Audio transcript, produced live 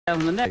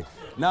On the neck.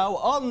 Now,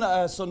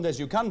 on Sundays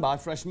you can buy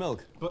fresh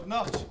milk. But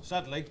not,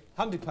 sadly,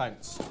 handy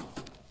pants.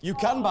 You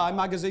can buy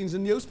magazines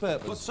and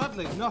newspapers. But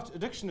sadly, not a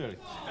dictionary.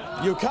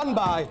 You can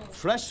buy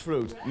fresh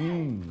fruit.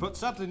 But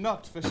sadly,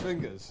 not fish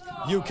fingers.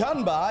 You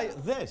can buy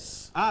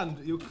this. And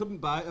you couldn't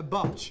buy a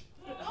botch.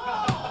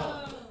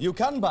 You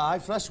can buy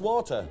fresh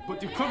water.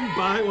 But you couldn't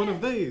buy one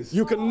of these.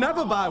 You can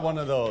never buy one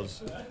of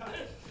those.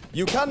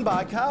 You can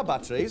buy car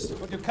batteries.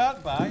 But you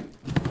can't buy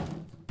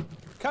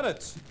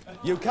carrots.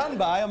 You can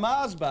buy a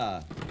Mars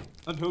bar.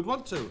 And who'd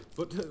want to?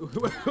 But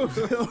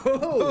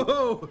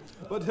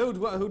but who'd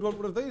want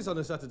one of these on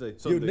a Saturday?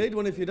 Sunday? You'd need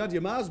one if you'd had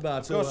your Mars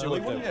bar too course you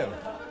early, would, wouldn't you?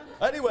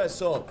 Anyway,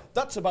 so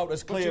that's about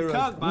as But clear you as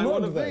can't buy mud,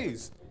 one of Vic.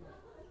 these.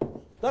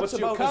 That's But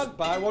you about can't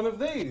buy one of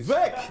these.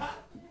 Vic!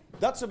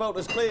 That's about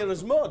as clear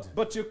as mud.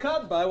 But you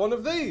can't buy one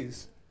of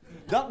these.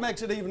 That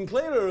makes it even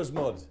clearer as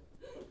mud.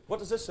 What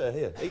does this say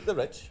here? Eat the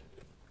rich.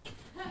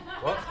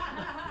 What?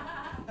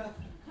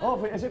 Oh,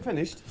 wait, is it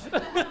finished?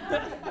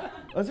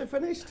 Has it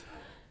finished?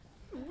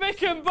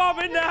 Vic and Bob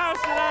in the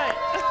house today.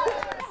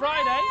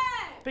 Friday,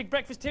 big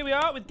breakfast. Here we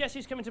are with Guess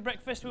Who's Coming to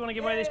Breakfast. We want to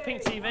give away this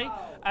pink TV.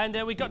 And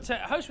we got to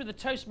host with the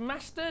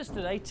Toastmasters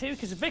today too,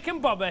 because Vic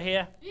and Bob are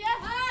here. Yeah,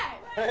 hi!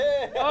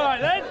 All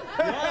right then.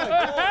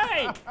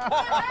 Hey!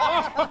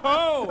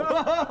 Oh!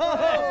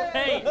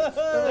 Hey!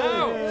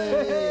 Now,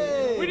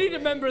 we need a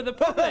member of the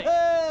public.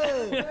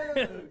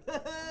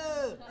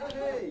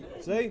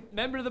 See?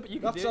 Member of the... You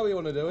can That's do how it. you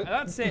want to do it.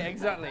 That's it,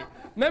 exactly.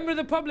 Member of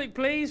the public,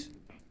 please.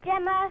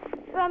 Gemma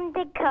from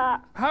Didcot.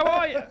 How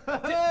are you?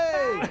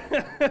 Hey!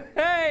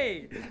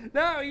 Hey!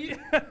 Now you...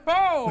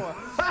 Oh!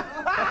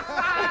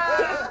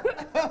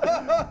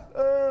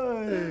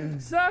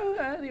 So,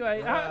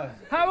 anyway,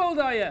 how old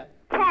are you?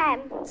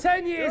 10.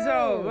 10 years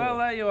old. Well,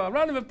 there you are.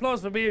 Round of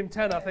applause for being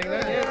 10, I think.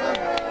 Don't you?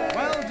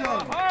 Well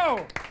done.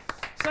 Oh!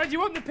 So, do you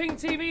want the pink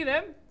TV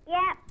then?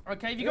 Yeah,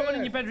 OK, have you got one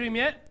in your bedroom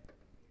yet?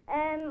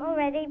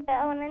 already, but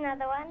I want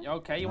another one.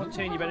 OK, you want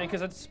two in your bedroom,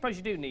 because I suppose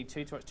you do need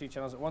two to watch two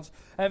channels at once.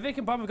 Vic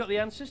and Bob have got the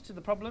answers to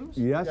the problems.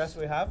 Yes. Yes,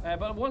 we have.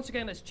 But once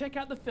again, let's check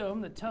out the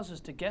film that tells us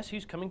to guess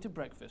who's coming to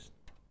breakfast.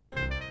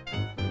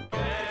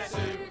 Guess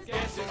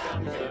who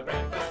comes to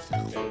breakfast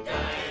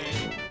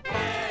today?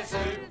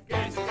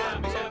 Guess who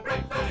comes to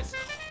breakfast?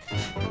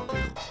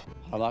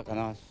 I like a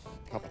nice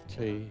cup of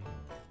tea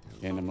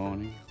in the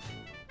morning.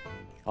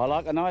 I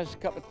like a nice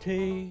cup of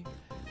tea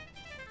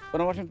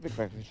when I watch a big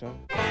breakfast show.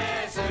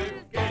 Guess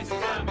who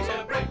comes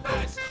to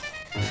breakfast?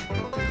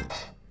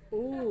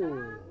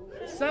 Ooh.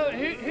 So,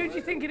 who do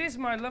you think it is,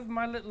 my love,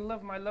 my little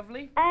love, my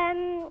lovely?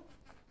 Brian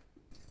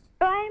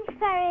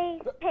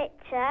Ferry's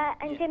picture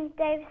and Jim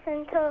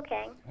Davison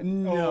talking.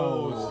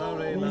 No,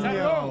 sorry, love. Is that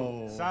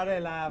wrong? Sorry,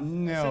 love.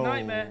 It's a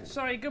nightmare.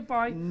 Sorry,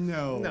 goodbye.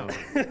 No. No,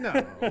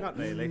 not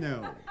really.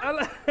 No.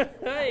 Hello.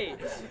 Hey,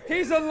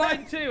 he's on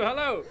line 2.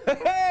 Hello.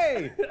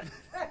 Hey!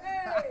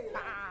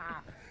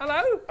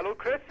 Hello? Hello,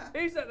 Chris.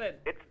 Who's that then?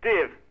 It's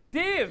Dave.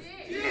 Dave.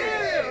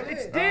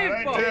 It's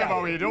Dave, Bob. Dave, how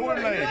are you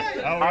doing, mate?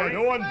 How are you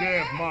doing,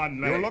 Dave, man?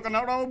 You're looking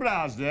out our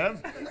blouse,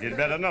 Dave. You'd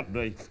better not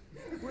be.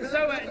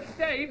 So,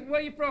 Dave, where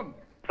are you from?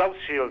 South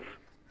Shields.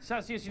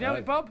 South Shields. You know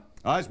it, Bob?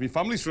 Aye, my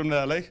family's from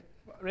there, Lee.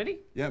 Really?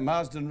 Yeah,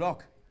 Marsden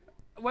Rock.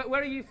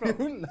 Where are you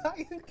from?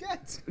 You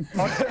get. Is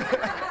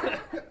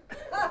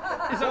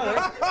that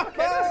right?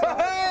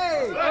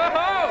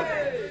 Oh!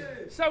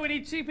 So we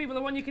need two people,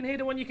 the one you can hear,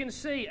 the one you can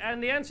see,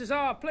 and the answers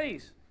are,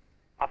 please.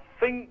 I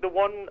think the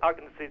one I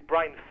can see is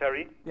Brian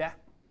Ferry. Yeah.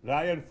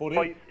 Ryan Footy.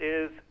 Voice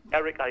is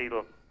Eric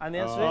Idle. And the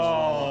answer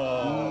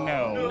No. is?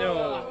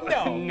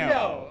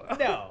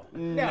 No.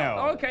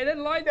 No. Okay, then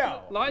line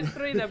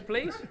 3 then,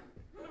 please.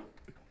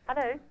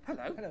 Hello.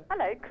 Hello.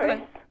 Hello, Chris.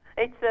 Hello.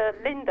 It's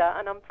Linda,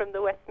 and I'm from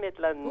the West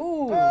Midlands.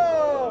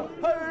 Oh,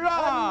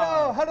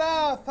 hurrah!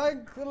 Hurrah!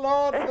 Thank the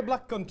Lord for the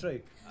Black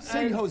Country.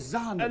 Sing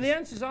hosannas. And the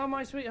answers are,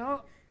 my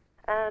sweetheart?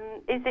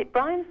 Is it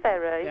Brian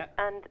Ferry Yeah.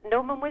 and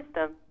Norman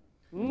Wisdom?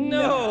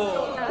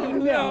 No.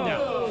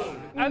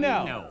 And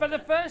for the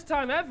first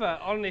time ever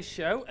on this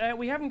show,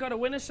 we haven't got a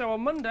winner, so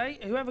on Monday,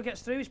 whoever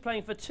gets through is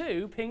playing for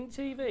 2 pink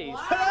TVs.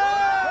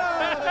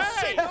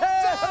 Hey!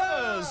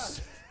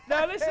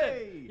 Now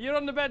listen, you're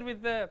on the bed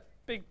with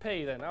Big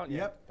P then, aren't you?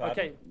 Yep.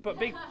 Okay, but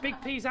Big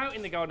P's out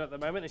in the garden at the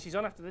moment, and she's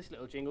on after this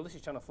little jingle. This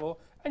is Channel 4,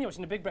 and you're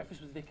watching The Big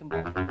Breakfast with Vic and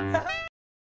Bob.